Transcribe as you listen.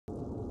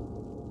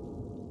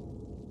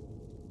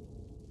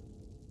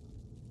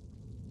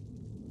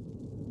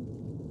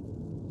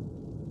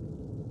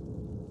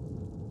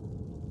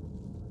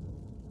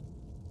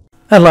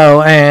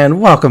Hello and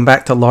welcome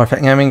back to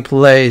Fenton Gaming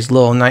Plays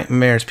Little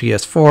Nightmares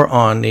PS4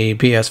 on the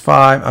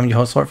PS5. I'm your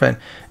host Fenton.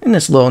 In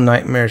this Little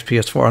Nightmares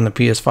PS4 on the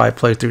PS5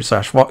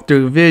 playthrough /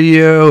 walkthrough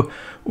video,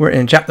 we're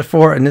in chapter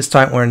 4 and this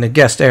time we're in the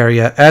guest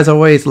area. As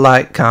always,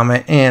 like,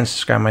 comment, and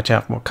subscribe to my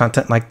channel for more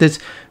content like this.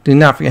 Do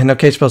not forget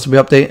notifications supposed to be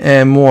updated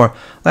and more.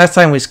 Last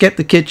time we skipped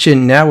the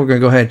kitchen, now we're going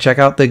to go ahead and check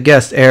out the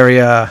guest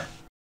area.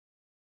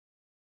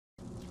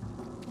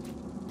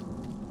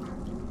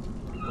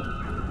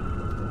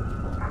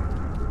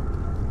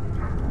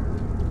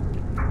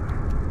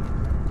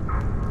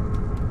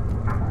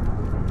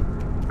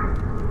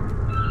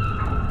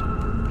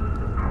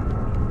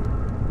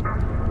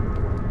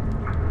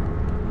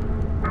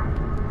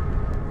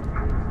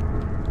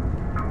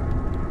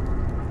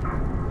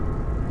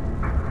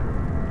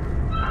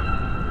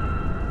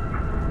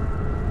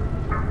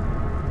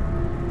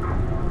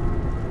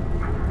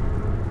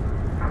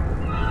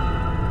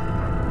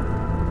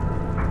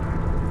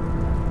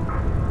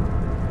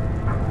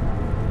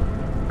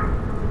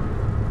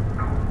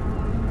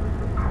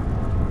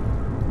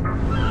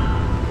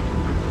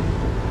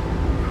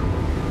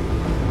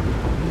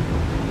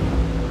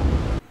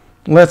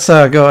 Let's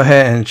go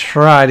ahead and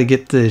try to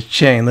get this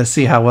chain. Let's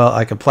see how well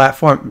I can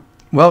platform.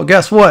 Well,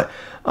 guess what?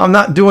 I'm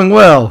not doing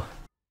well.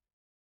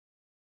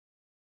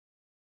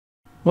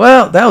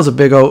 Well, that was a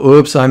big old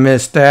oops. I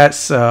missed that.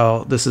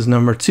 So this is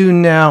number 2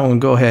 now. I'm going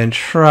to go ahead and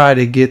try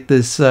to get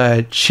this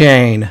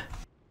chain.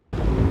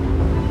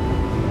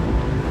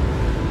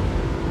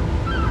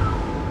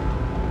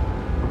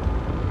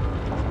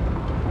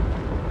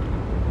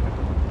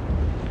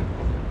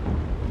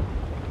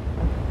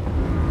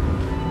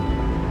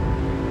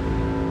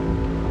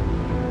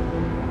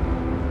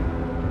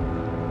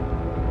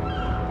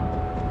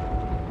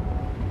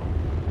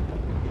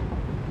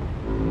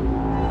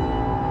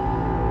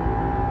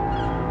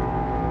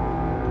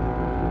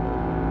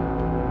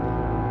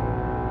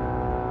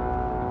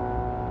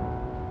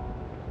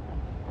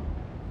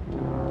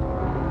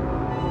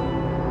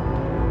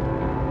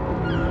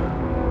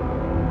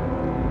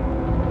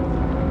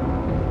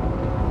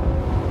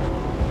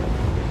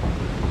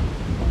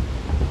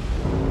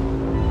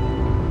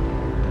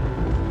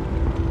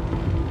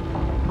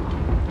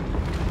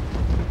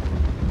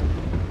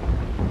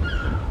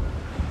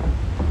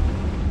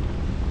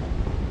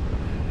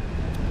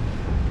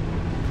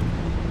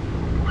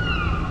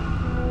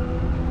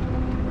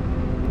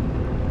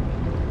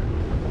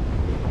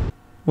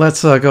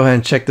 Let's go ahead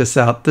and check this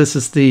out. This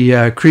is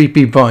the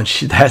creepy bunch.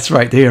 That's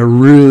right, they are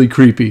really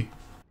creepy.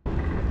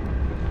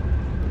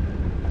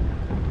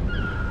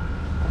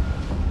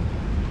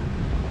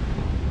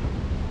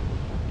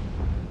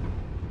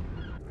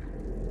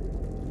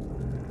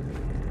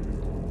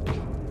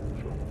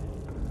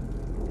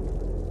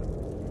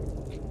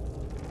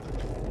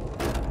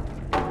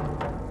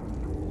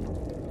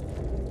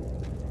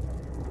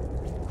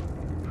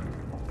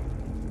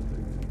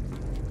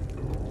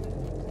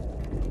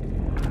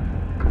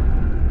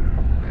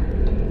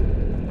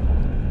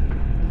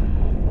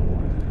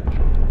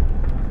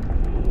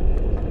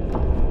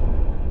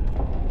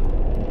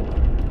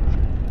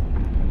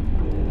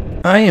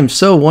 I am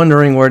so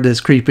wondering where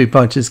this creepy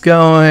bunch is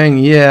going.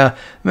 Yeah,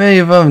 many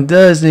of them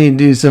does need to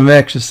do some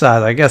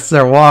exercise. I guess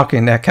they're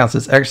walking. That counts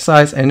as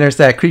exercise. And there's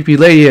that creepy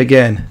lady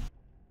again.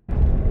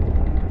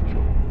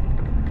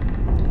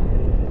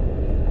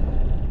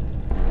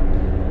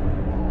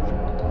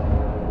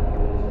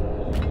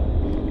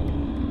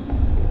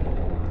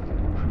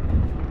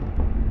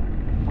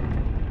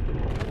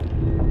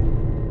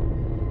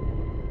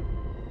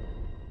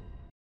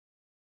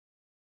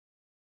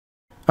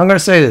 I'm going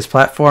to say this,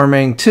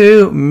 platforming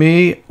 2,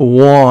 me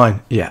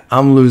 1. Yeah,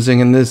 I'm losing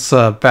in this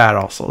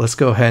battle. So let's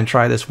go ahead and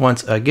try this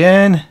once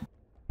again.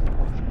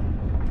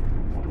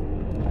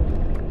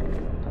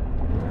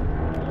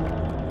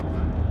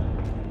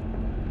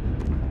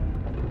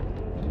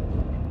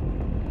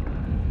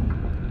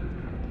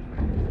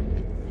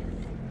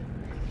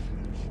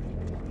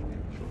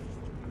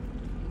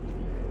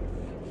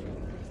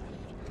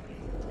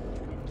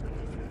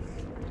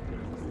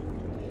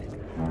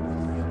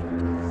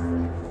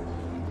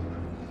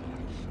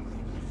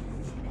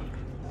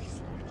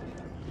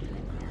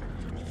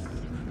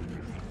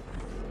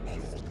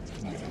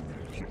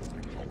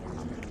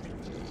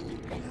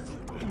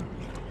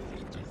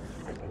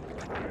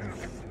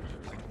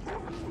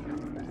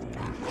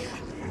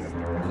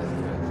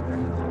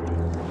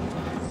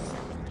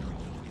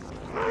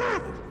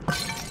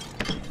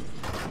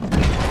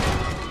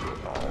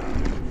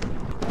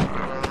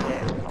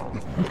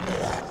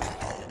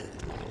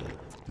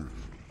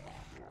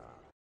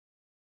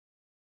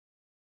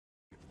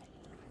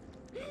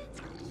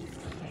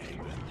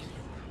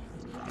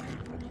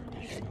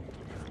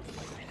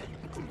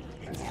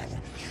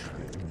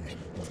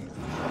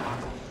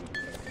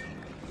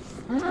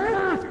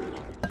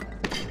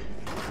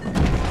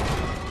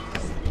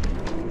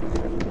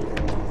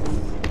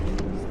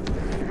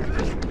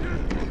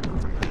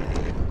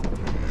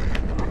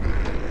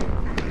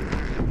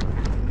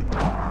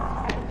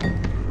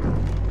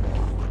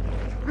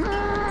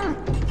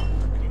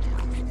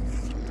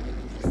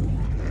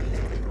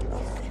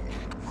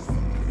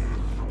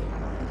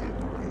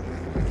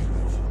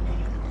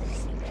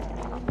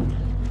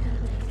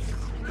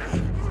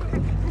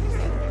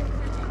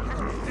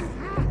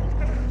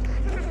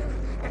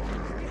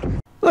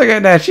 Look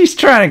at that. She's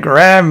trying to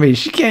grab me.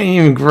 She can't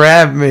even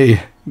grab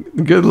me.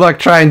 Good luck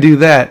trying to do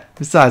that.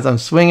 Besides, I'm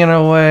swinging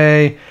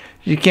away.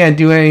 She can't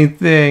do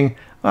anything.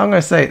 Well, I'm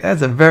going to say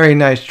that's a very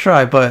nice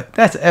try, but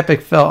that's an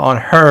epic fail on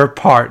her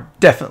part.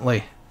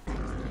 Definitely.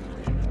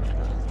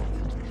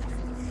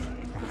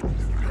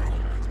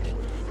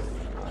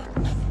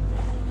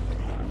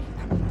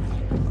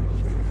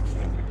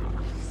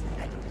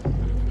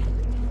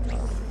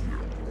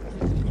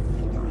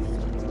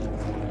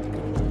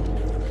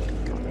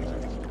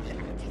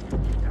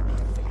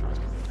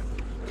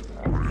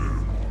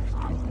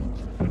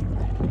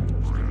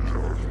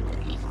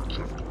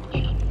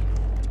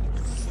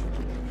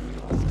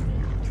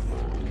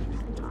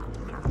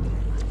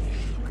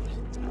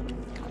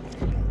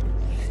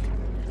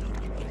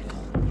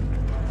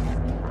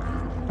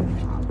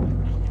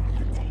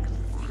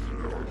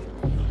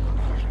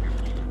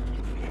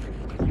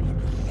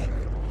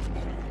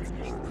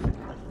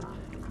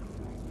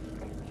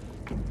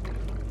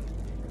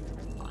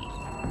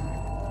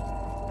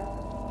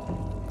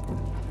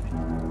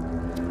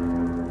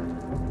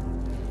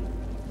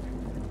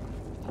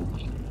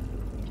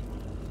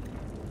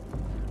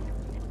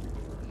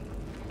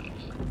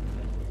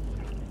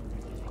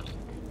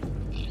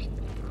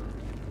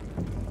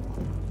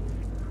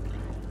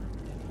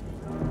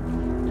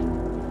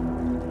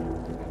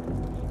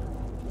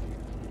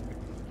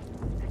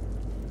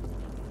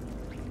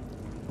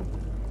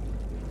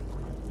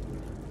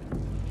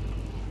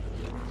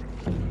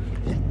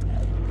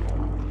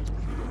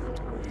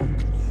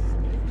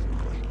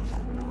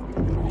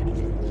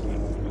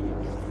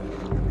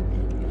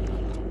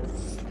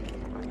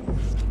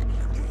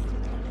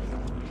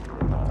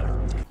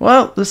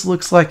 Well, this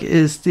looks like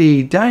it's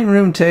the dining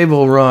room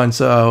table run,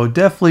 so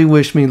definitely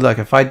wish me luck.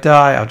 If I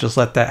die, I'll just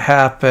let that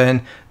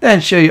happen.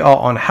 Then show you all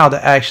on how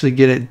to actually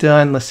get it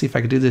done. Let's see if I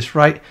can do this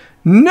right.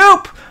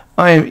 Nope!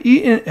 I am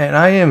eating and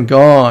I am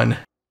gone.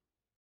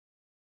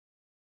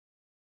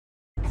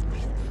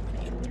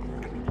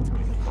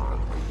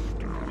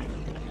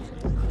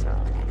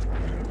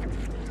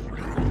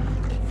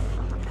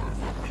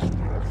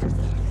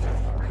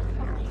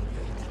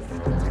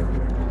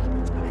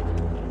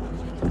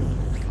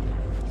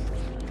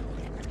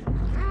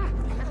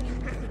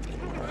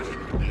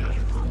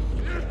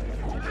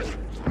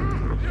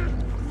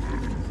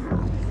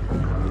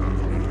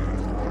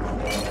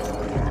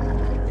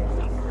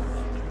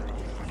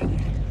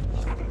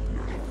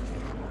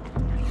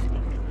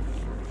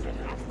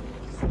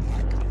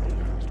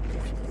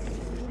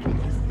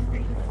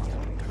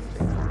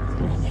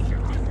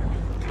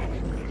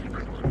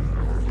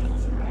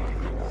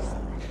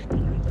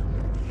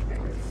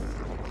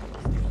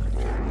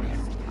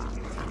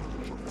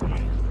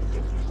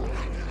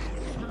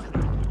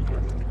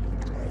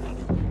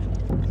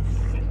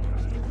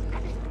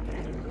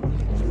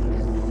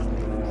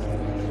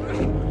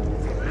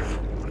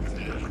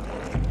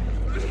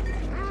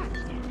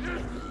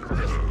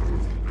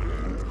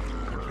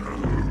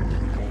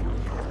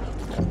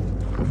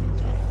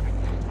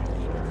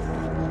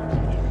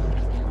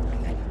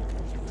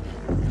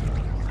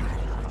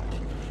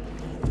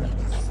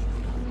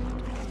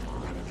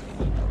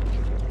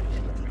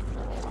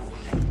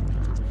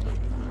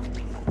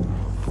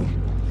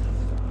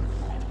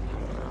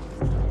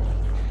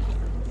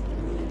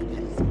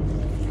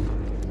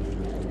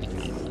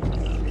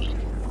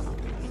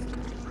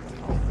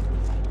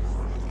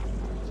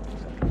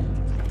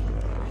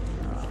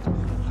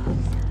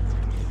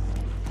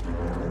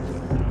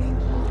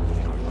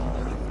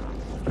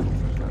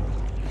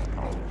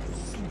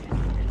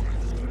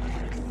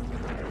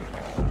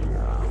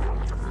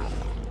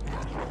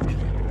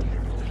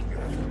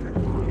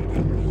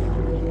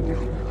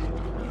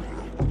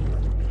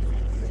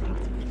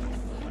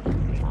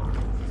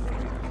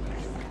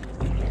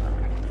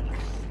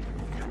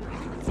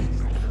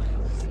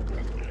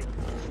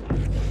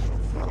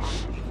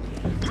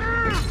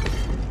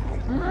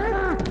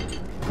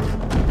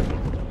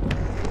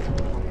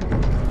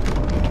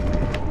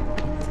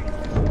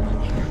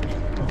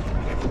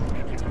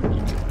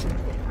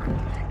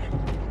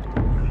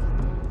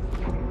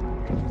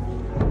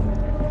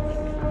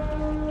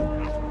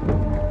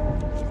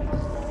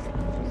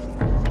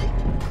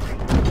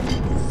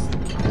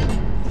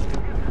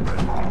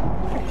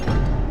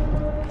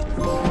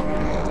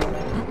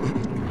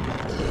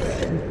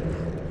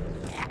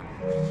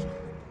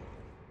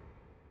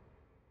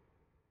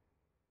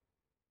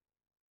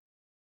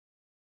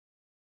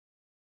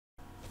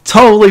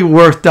 Totally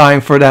worth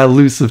dying for that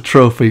elusive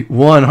trophy.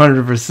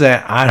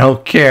 100%. I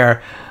don't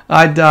care.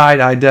 I died.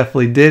 I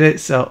definitely did it.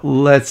 So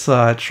let's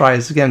try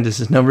this again. This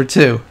is number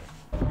 2.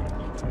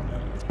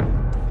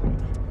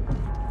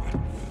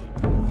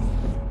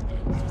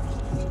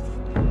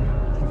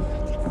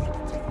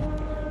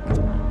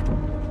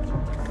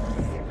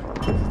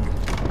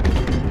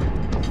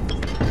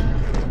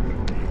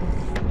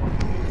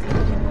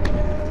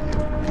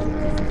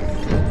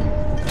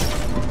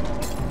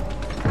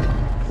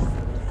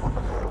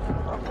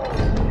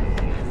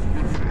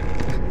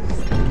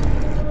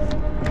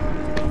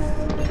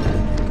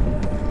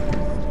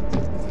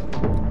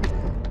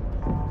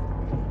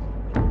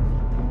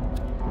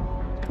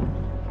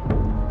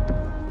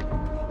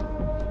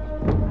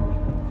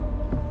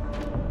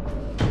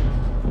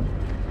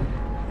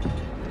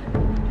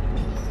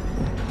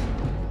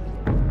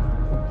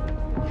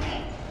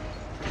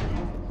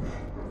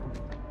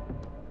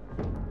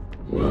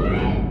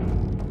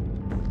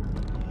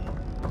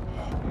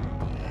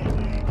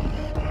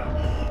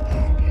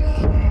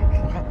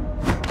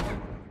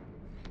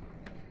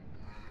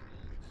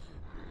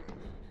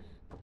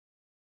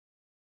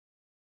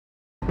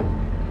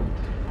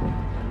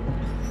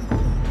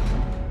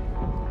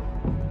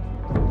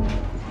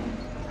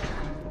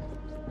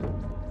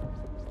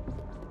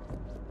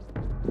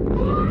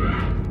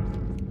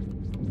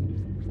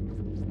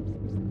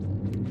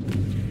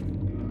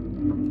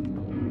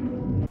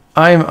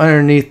 I'm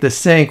underneath the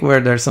sink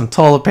where there's some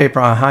toilet paper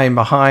I'm hiding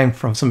behind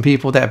from some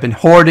people that have been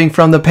hoarding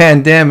from the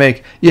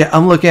pandemic. Yeah,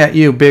 I'm looking at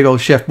you, big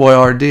old Chef Boy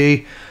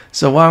RD.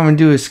 So what I'm going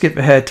to do is skip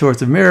ahead towards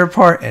the mirror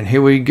part, and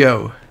here we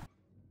go.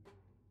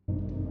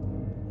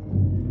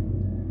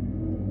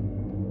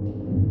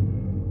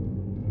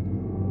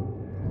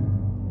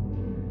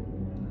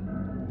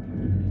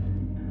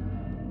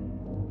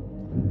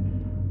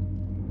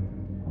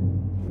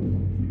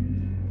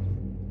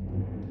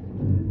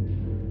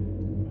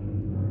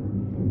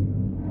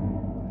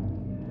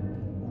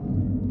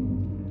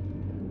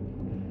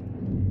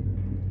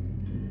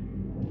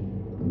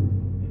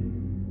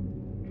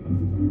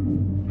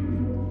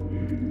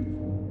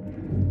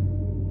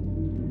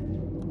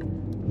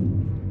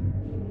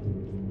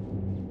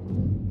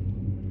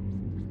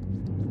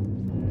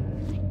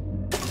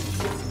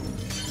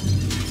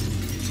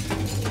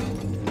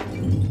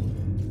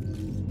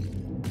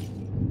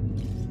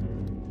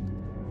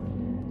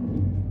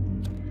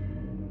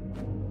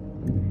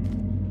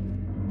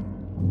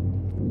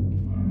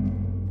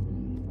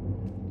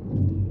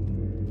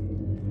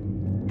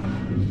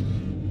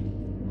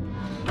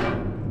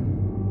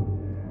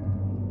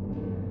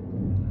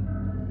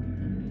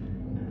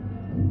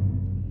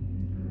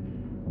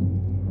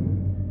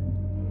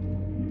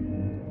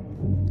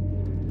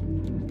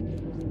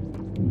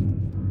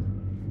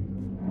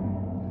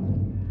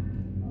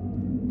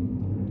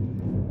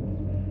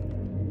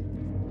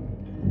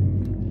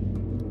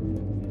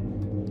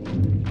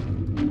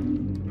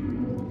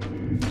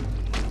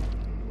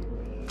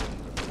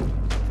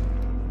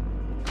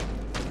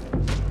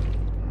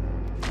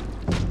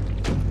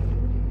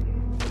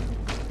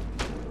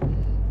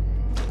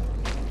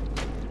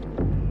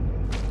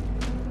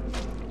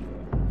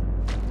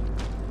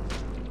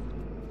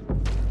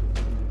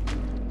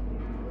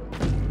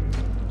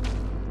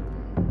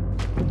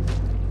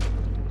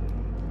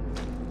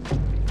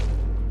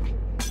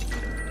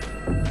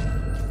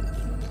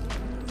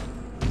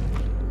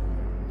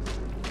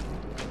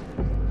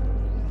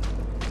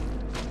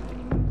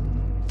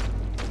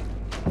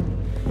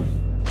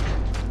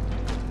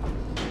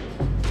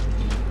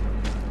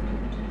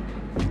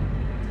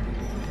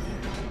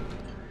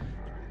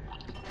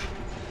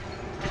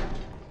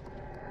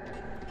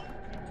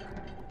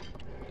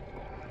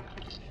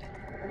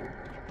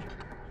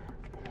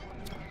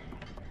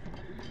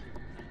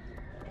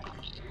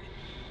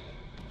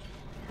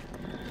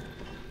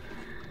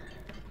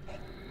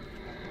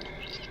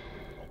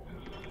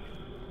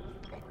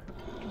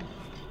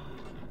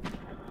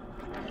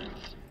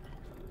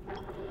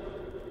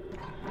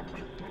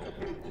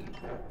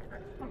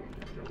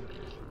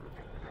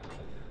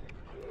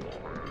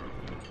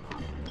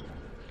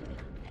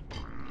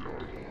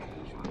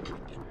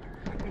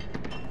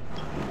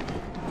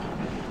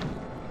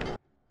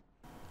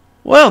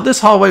 Well, this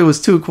hallway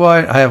was too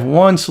quiet. I have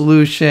one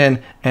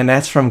solution, and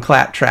that's from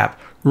Claptrap.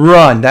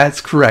 Run,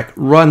 that's correct.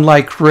 Run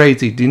like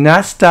crazy. Do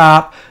not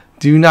stop.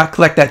 Do not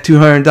collect that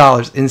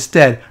 $200.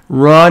 Instead,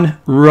 run,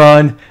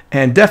 run,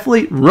 and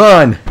definitely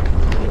run.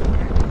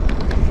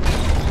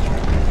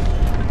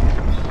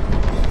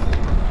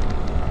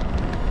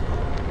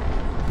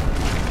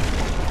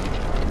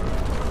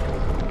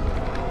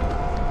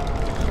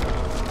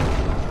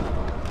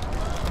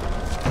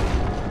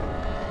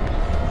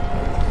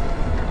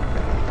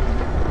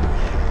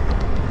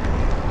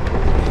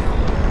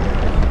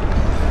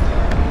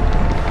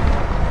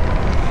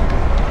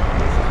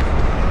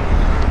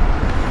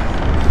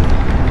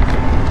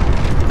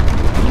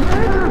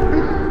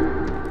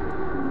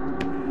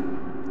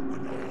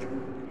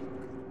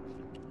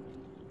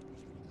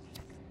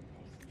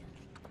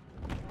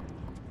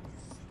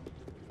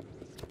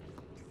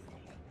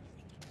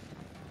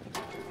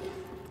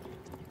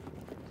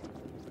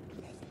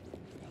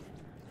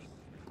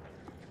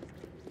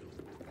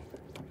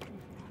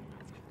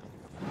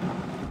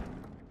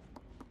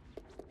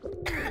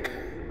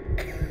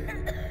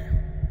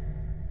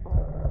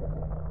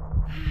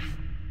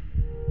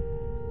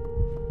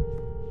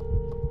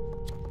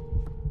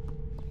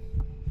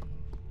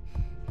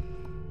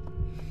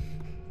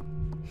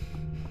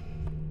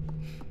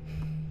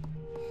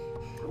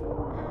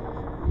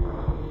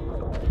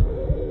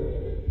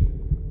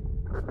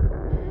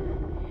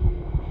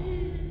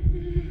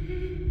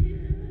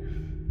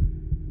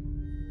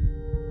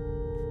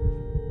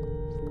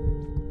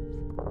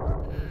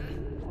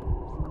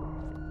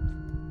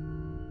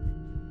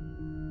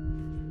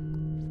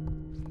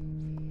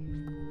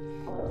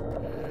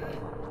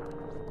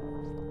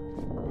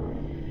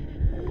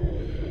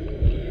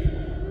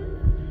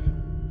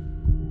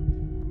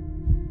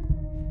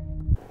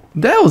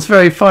 That was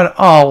very fun.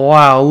 Oh,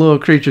 wow. Little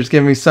creatures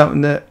give me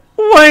something that...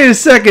 Wait a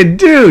second,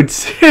 dude.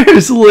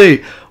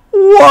 Seriously.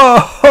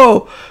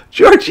 Whoa.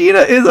 Georgina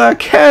is a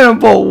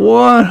cannibal.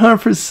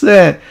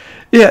 100%.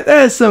 Yeah,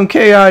 that is some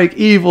chaotic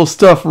evil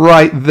stuff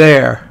right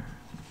there.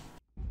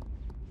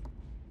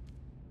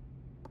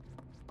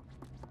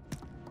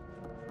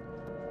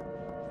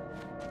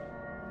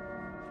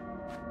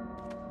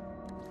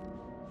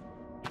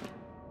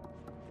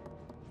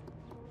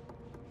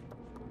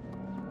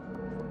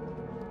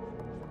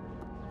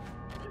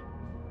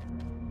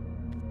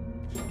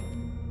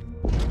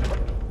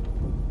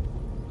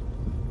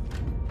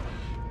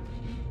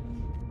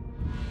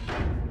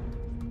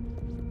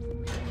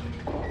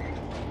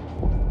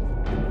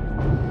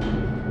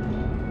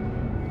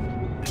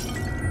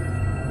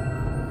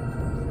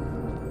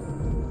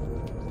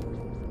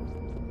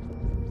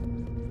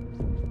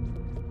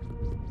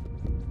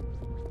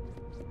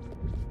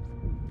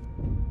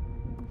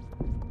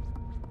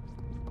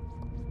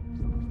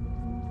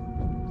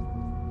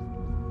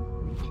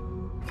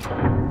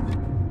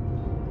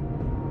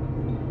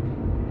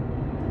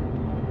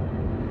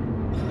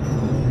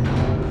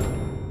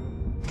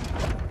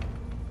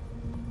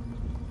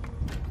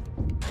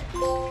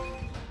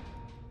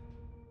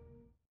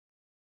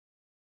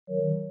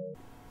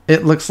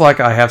 It looks like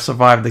I have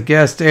survived the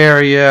guest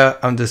area.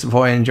 I'm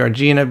disappointed in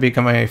Georgina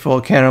becoming a full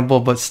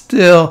cannibal, but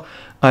still,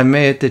 I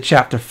made it to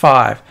Chapter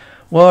 5.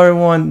 Well,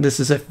 everyone,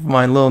 this is it for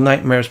my Little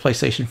Nightmares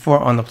PlayStation 4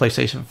 on the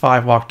PlayStation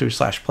 5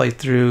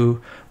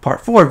 walkthrough/playthrough Part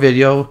 4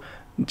 video.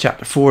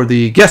 Chapter 4,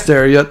 the guest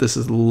area. This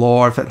is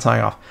Lord Fenton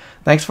signing off.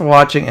 Thanks for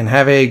watching and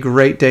have a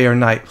great day or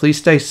night. Please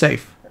stay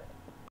safe.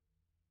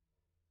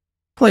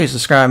 Please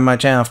subscribe to my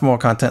channel for more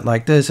content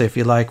like this. If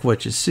you like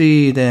what you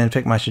see, then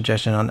pick my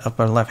suggestion on the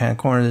upper left hand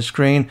corner of the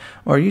screen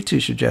or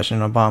YouTube suggestion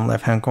on the bottom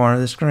left hand corner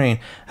of the screen.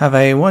 Have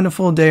a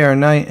wonderful day or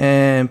night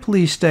and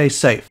please stay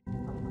safe.